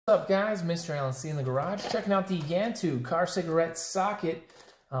What's up, guys? Mr. Alan C in the garage, checking out the YANTU car cigarette socket.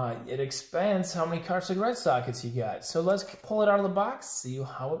 It expands how many car cigarette sockets you got. So let's pull it out of the box, see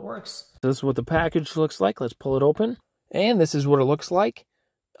how it works. This is what the package looks like. Let's pull it open. And this is what it looks like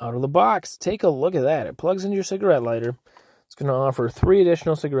out of the box. Take a look at that. It plugs into your cigarette lighter. It's going to offer 3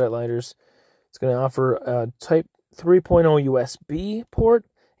 additional cigarette lighters. It's going to offer a Type 3.0 USB port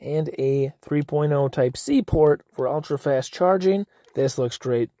and a 3.0 Type-C port for ultra-fast charging. This looks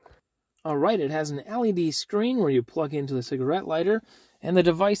great. Alright, it has an LED screen where you plug into the cigarette lighter, and the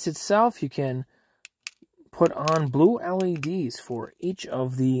device itself you can put on blue LEDs for each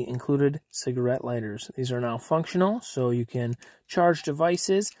of the included cigarette lighters. These are now functional, so you can charge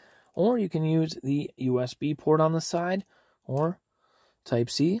devices, or you can use the USB port on the side, or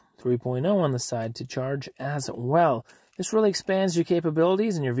Type-C 3.0 on the side to charge as well. This really expands your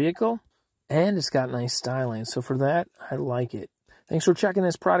capabilities in your vehicle, and it's got nice styling, so for that, I like it. Thanks for checking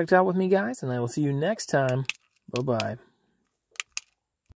this product out with me, guys, and I will see you next time. Bye-bye.